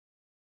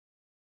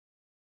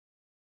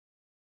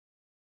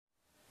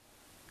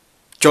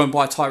Joined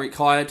by Tyrique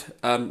Hyde.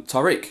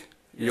 Tyrique,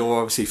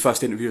 your obviously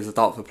first interview as a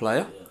Dartford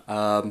player.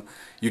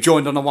 You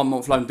joined on a 1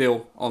 month loan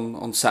deal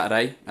on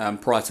Saturday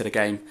prior to the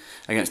game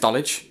against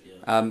Dulwich.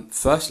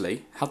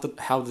 Firstly, how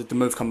did the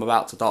move come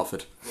about to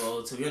Dartford?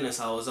 Well, to be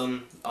honest, I was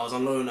on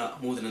loan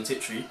at Morden and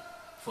Tiptree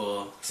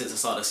since the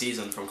start of the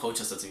season from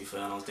Colchester, to be fair,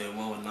 and I was doing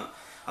well in that.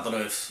 I don't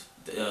know if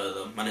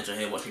the manager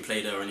here watched me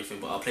play there or anything,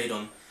 but I played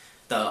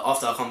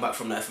after I come back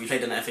from we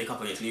played in the FA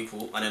Cup against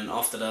Newport, and then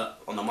after that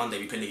on the Monday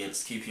we played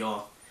against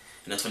QPR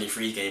in the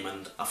 23 game,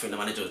 and I think the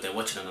manager was there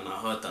watching it, and I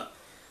heard that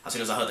as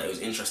soon as I heard that he was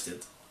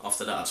interested.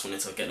 After that, I just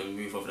wanted to get them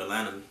move over the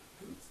line and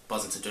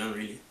buzz into join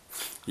really.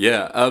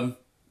 Yeah,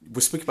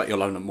 we'll speak about your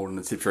loan at Morden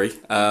and Tiptree.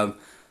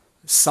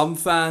 Some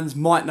fans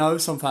might know,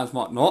 some fans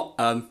might not.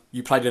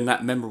 You played in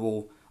that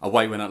memorable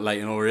away win at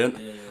Leyton Orient.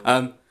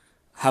 Yeah.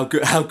 How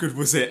good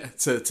was it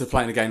to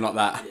play in a game like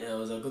that? Yeah, it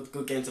was a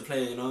good game to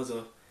play. You know,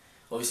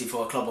 obviously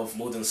for a club of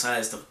Morden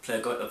size to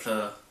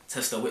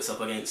test their wits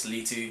up against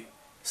League 2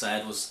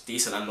 side was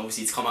decent, and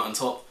obviously to come out on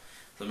top,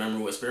 the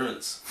memorable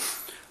experience.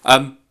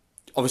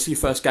 Obviously, your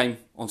first game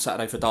on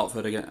Saturday for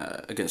Dartford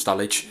against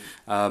Dulwich.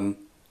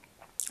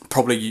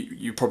 Probably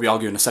you probably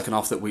argue in the second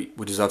half that we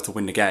deserved to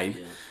win the game.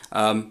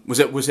 Yeah. Was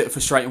it a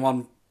frustrating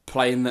one,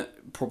 playing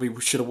that probably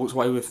should have walked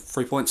away with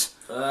 3 points?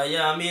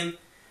 Yeah, I mean,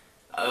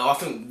 I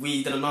think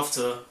we did enough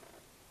to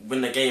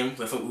win the game.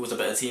 I think we was a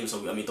better team, so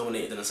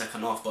dominated in the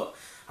second half. But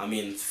I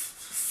mean,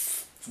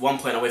 1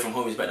 point away from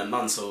home is better than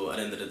none. So at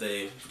the end of the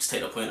day, we just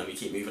take the point and we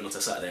keep moving on to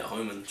Saturday at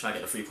home and try to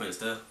get the 3 points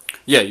there.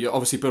 Yeah, you're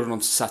obviously building on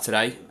to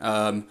Saturday.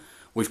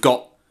 We've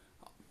got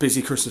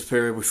busy Christmas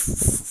period with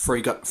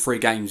three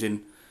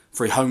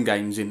home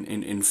games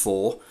in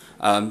 4.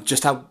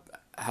 Just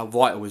how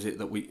vital is it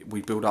that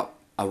we build up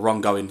a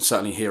run going,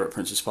 certainly here at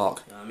Princes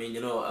Park? I mean,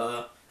 you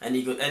know,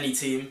 any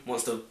team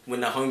wants to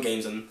win their home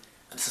games, and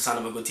it's a sign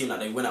of a good team that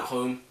they win at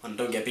home and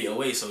don't get beat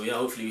away. So yeah,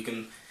 hopefully we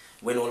can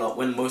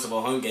win most of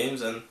our home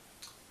games and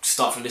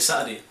start from this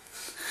Saturday.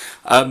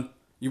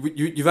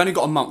 You've only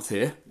got a month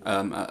here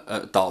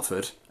at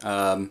Dartford.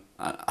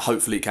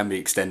 Hopefully it can be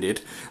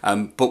extended.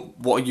 But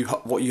what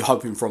are you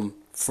hoping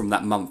from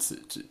that month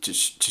to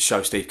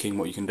show Steve King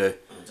what you can do?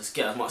 Just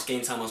get as much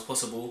game time as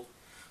possible.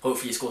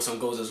 Hopefully score some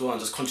goals as well, and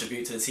just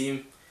contribute to the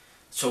team.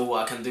 Show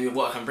what I can do,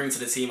 what I can bring to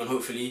the team, and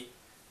hopefully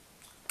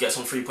get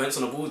some 3 points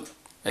on the board.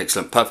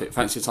 Excellent, perfect.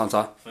 Thanks for your time,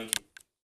 Ty. Thank you.